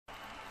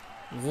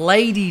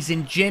Ladies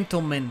and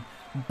gentlemen,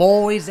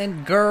 boys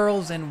and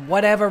girls, and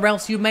whatever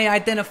else you may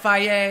identify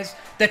as,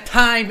 the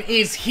time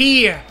is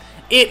here.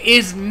 It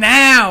is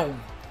now.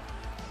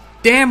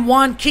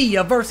 Damwon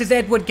Kia versus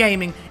Edward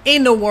Gaming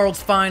in the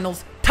World's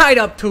Finals, tied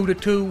up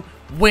 2-2,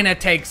 winner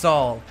takes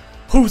all.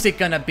 Who's it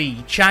gonna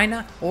be,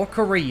 China or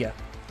Korea?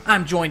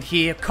 I'm joined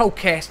here,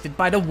 co-casted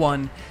by the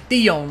one,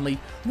 the only,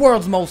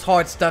 world's most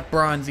hard-stuck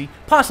bronzy,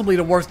 possibly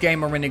the worst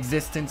gamer in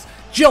existence,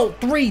 Jolt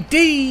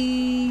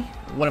 3D!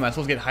 What, am I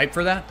supposed to get hyped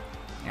for that?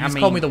 You just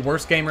called me the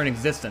worst gamer in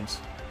existence.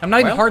 I'm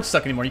not even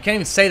hard-stuck anymore, you can't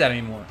even say that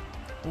anymore.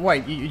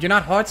 Wait, you're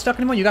not hard-stuck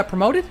anymore? You got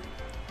promoted?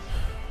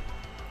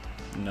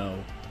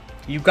 No.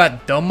 You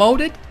got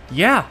demoted?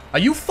 Yeah. Are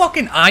you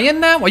fucking Iron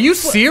now? Are you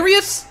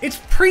serious? It's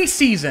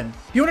preseason.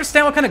 You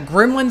understand what kind of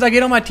gremlins I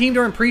get on my team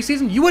during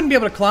preseason? You wouldn't be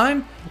able to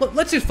climb?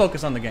 Let's just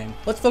focus on the game.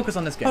 Let's focus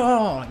on this game.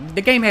 Oh,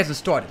 the game hasn't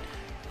started.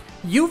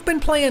 You've been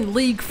playing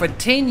League for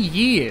 10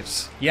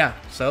 years. Yeah,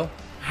 so?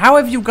 How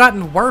have you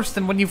gotten worse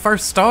than when you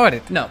first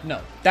started? No,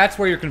 that's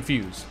where you're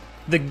confused.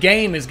 The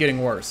game is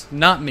getting worse,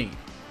 not me.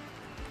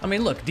 I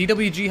mean, look,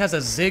 DWG has a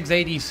Ziggs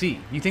ADC.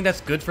 You think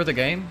that's good for the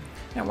game?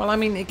 Yeah, well, I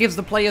mean, it gives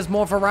the players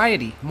more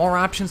variety, more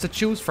options to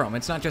choose from.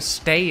 It's not just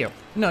stale.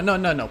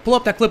 No. Pull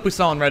up that clip we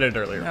saw on Reddit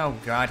earlier. Oh,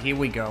 God, here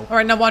we go. All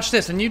right, now watch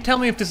this, and you tell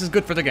me if this is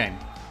good for the game.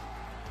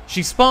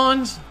 She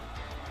spawns,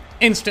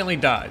 instantly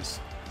dies.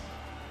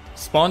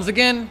 Spawns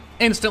again,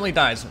 instantly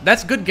dies.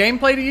 That's good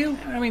gameplay to you?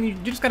 I mean, you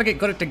just gotta get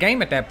good at the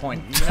game at that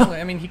point. You know?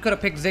 I mean, he could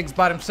have picked Ziggs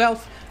bot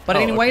himself. But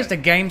anyways, okay.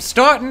 The game's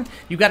starting.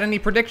 You got any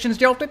predictions,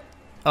 Jolted?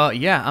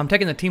 Yeah, I'm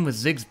taking the team with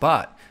Ziggs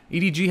bot.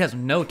 EDG has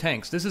no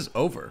tanks. This is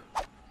over.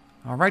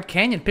 Alright,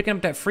 Canyon picking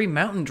up that free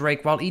Mountain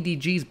Drake while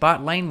EDG's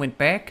bot lane went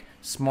back.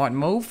 Smart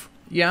move.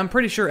 Yeah, I'm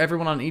pretty sure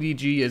everyone on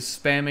EDG is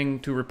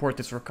spamming to report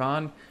this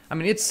recon. I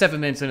mean, it's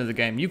 7 minutes into the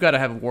game. You gotta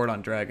have a ward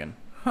on Dragon.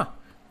 Huh.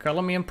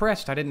 Color me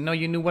impressed. I didn't know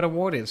you knew what a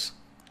ward is.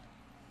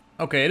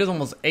 Okay, it is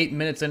almost 8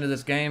 minutes into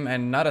this game,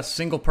 and not a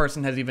single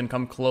person has even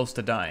come close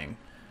to dying.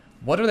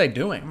 What are they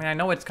doing? I mean, I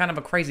know it's kind of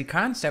a crazy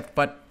concept,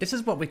 but this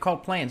is what we call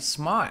playing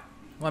smart.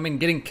 Well, I mean,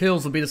 getting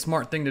kills would be the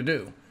smart thing to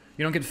do.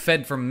 You don't get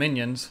fed from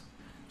minions.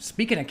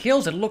 Speaking of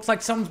kills, it looks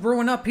like something's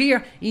brewing up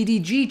here.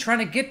 EDG trying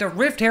to get the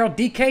Rift Herald.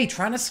 DK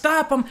trying to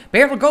stop him.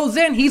 Barrel goes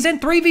in. He's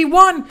in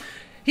 3v1.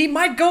 He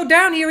might go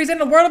down here. He's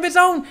in a world of his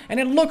own. And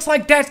it looks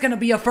like that's going to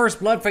be a first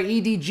blood for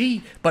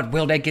EDG. But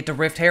will they get the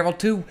Rift Herald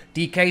too?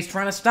 DK's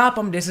trying to stop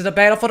him. This is a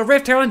battle for the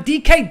Rift Herald. And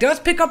DK does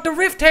pick up the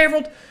Rift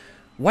Herald.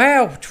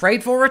 Wow.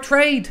 Trade for a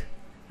trade.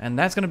 And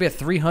that's going to be a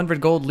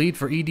 300 gold lead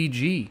for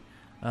EDG.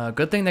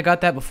 Good thing they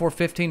got that before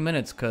 15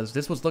 minutes, because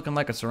this was looking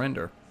like a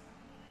surrender.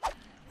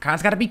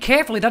 Khan's got to be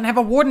careful. He doesn't have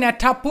a ward in that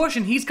top bush,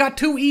 and he's got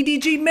 2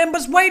 EDG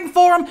members waiting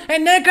for him,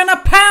 and they're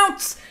gonna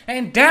pounce!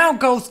 And down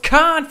goes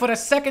Khan for the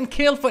second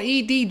kill for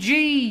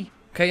EDG.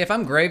 Okay, if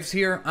I'm Graves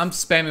here, I'm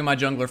spamming my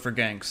jungler for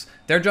ganks.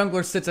 Their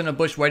jungler sits in a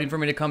bush waiting for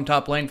me to come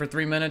top lane for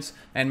 3 minutes,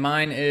 and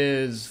mine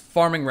is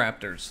farming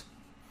raptors.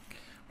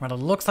 Well, it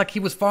looks like he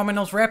was farming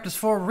those raptors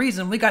for a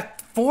reason. We got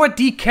 4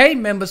 DK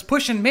members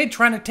pushing mid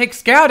trying to take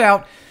Scout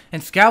out,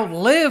 and Scout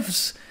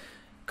lives.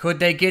 Could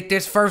they get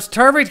this first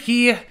turret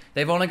here?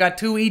 They've only got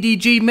 2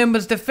 EDG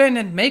members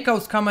defending.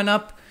 Mako's coming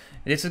up.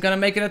 This is going to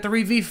make it a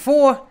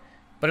 3v4.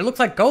 But it looks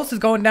like Ghost is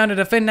going down to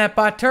defend that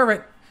bot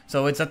turret.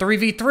 So it's a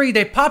 3v3.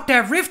 They popped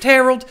that Rift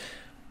Herald.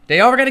 They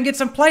are going to get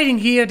some plating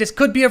here. This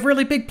could be a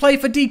really big play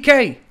for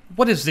DK.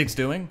 What is Ziggs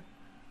doing?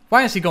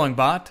 Why is he going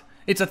bot?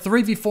 It's a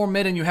 3v4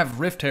 mid and you have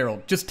Rift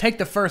Herald. Just take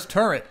the first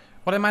turret.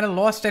 Well, they might have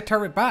lost their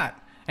turret bot.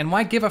 And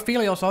why give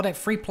Aphelios all that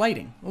free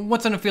plating?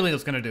 What's an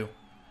Aphelios going to do?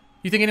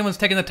 You think anyone's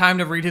taking the time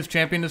to read his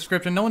champion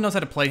description? No one knows how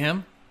to play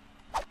him.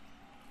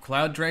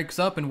 Cloud Drake's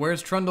up, and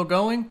where's Trundle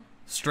going?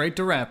 Straight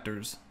to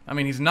Raptors. I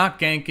mean, he's not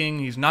ganking,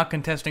 he's not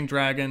contesting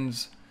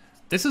dragons.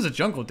 This is a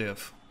jungle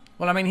diff.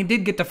 Well, I mean, he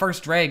did get the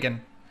first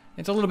dragon.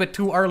 It's a little bit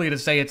too early to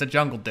say it's a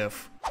jungle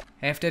diff.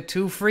 After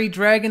 2 free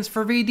dragons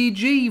for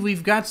VDG,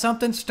 we've got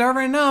something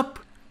stirring up.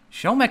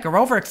 Showmaker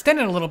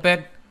overextended a little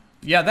bit.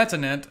 Yeah, that's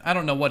an int. I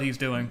don't know what he's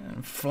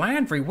doing.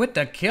 Flandry with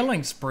the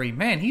killing spree.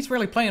 Man, he's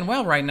really playing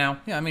well right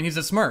now. Yeah, I mean, he's a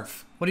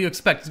smurf. What do you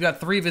expect? He's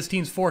got 3 of his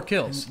team's 4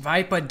 kills.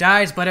 Viper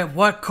dies, but at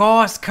what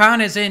cost?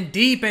 Khan is in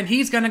deep, and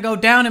he's gonna go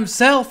down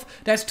himself.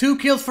 That's 2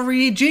 kills for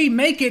EDG.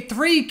 Make it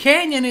 3.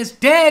 Canyon is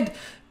dead.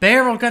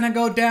 Barrel gonna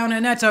go down,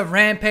 and that's a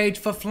rampage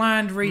for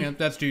Flandry. Yeah,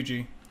 that's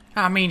GG.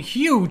 I mean,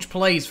 huge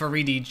plays for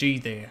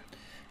EDG there.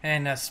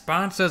 And the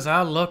sponsors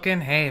are looking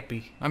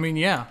happy. I mean,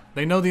 yeah,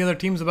 they know the other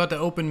team's about to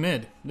open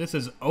mid. This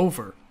is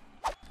over.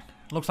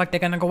 Looks like they're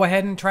gonna go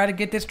ahead and try to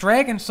get this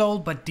dragon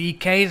sold, but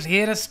DK's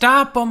here to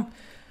stop them.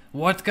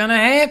 What's gonna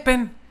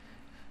happen?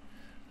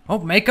 Oh,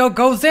 Mako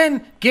goes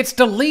in, gets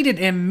deleted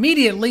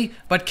immediately,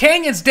 but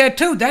Canyon's dead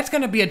too. That's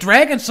gonna be a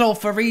dragon soul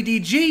for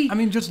EDG. I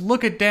mean, just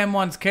look at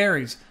Damwon's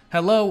carries.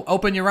 Hello,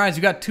 open your eyes.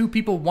 You got 2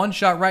 people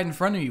one-shot right in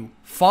front of you.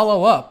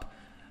 Follow up.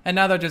 And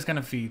now they're just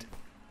gonna feed.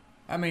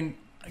 I mean,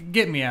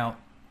 get me out.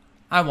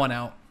 I want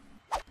out.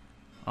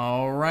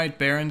 Alright,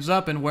 Baron's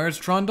up, and where's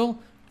Trundle?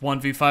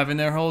 1v5 in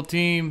their whole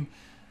team.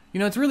 You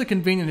know, it's really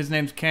convenient his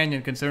name's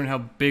Canyon considering how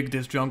big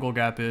this jungle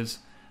gap is.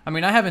 I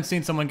mean, I haven't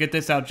seen someone get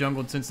this out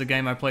jungled since the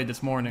game I played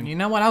this morning. You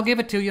know what, I'll give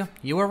it to you.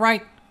 You were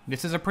right.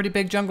 This is a pretty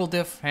big jungle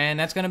diff, and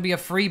that's gonna be a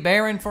free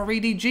Baron for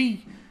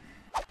EDG.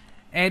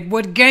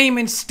 Edward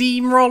Gaming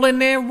steamrolling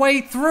their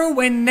way through,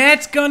 and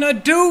that's gonna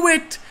do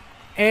it!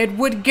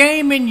 Edward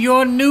Gaming,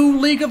 your new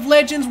League of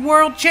Legends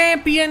World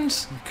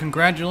Champions!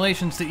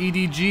 Congratulations to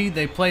EDG,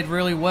 they played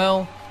really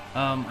well.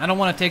 I don't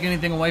want to take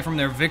anything away from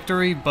their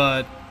victory,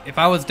 but if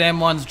I was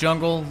Damwon's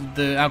jungle,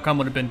 the outcome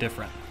would have been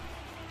different.